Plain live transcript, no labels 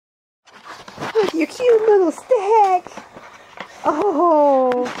your cute little stack.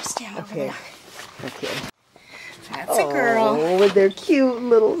 Oh. Stand over Okay. there. Okay. That's a girl. Oh, with their cute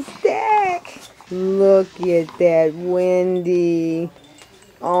little stack. Look at that Wendy.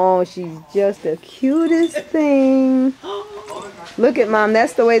 Oh, she's just the cutest thing. Look at Mom.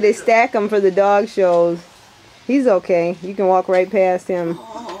 That's the way they stack them for the dog shows. He's okay. You can walk right past him.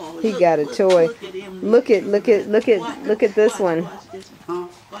 He got a toy. Look at this one.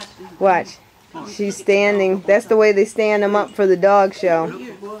 Watch. She's standing. That's the way they stand them up for the dog show.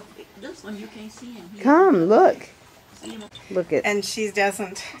 Come, look. Look at. And she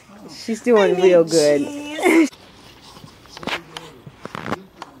doesn't. She's doing real good.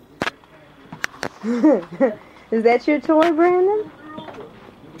 Is that your toy, Brandon?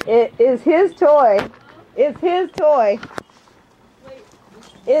 It is his toy. It's his toy.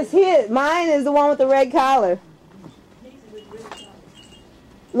 It's his. Mine is the one with the red collar.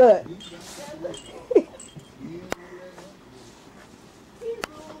 Look.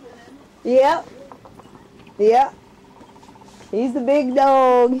 Yep. Yep. He's the big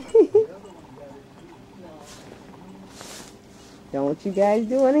dog. Don't you guys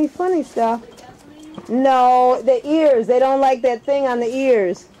do any funny stuff. No, the ears. They don't like that thing on the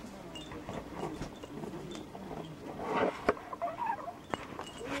ears.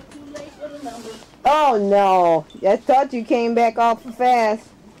 Oh no. I thought you came back awful fast.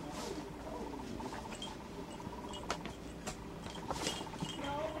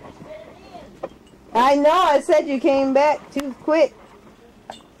 I know, I said you came back too quick.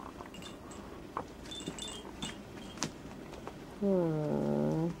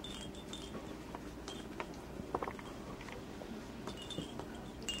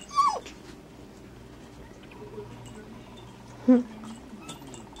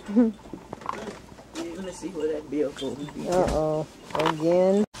 Let's see where that bill goes. Uh-oh.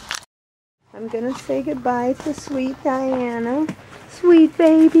 Again. I'm gonna say goodbye to sweet Diana. Sweet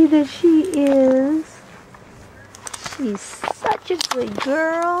baby that she is. She's such a good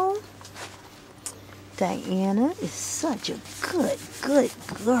girl. Diana is such a good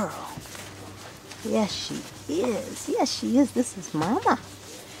girl. Yes, she is. Yes, she is. This is Mama.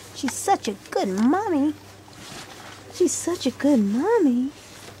 She's such a good mommy. She's such a good mommy.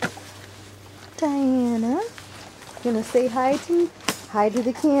 Diana, gonna say hi to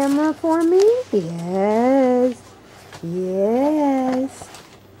the camera for me? Yes. Yes.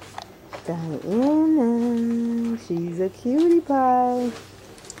 Diana, she's a cutie pie.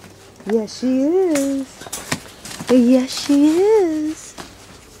 Yes, she is. Yes, she is.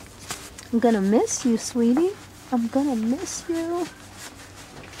 I'm gonna miss you, sweetie. I'm gonna miss you.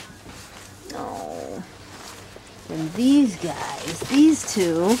 Oh. And these guys, these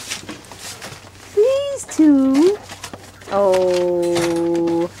two.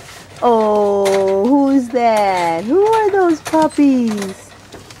 Oh. Oh, who's that? Who are those puppies?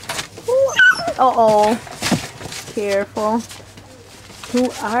 Uh-oh. Careful. Who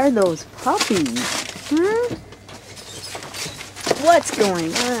are those puppies? What's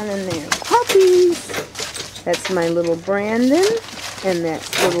going on in there? Puppies. That's my little Brandon. And that's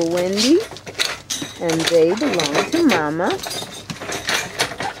little Wendy. And they belong to Mama.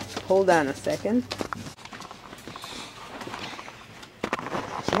 Hold on a second.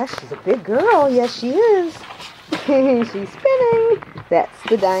 Yes, she's a big girl. Yes, she is. She's spinning. That's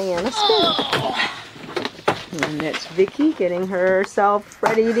the Diana spin. And that's Vickie getting herself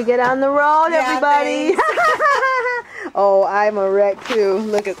ready to get on the road, everybody. Oh, I'm a wreck too.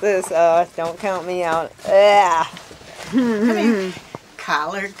 Look at this. Don't count me out. Yeah. Come here.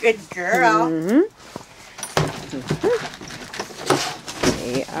 Collar, good girl.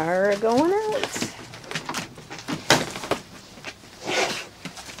 They are going out.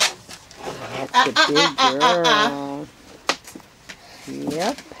 That's a big girl.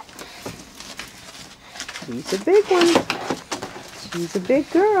 Yep. She's a big one. She's a big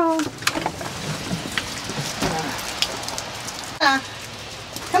girl.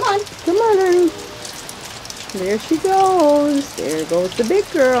 Come on. Come on, honey. There she goes. There goes the big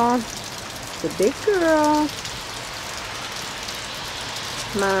girl. The big girl.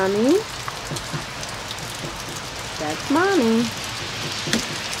 Mommy. That's Mommy.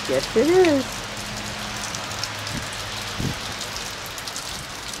 Yes, it is.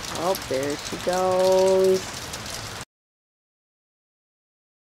 Oh, there she goes.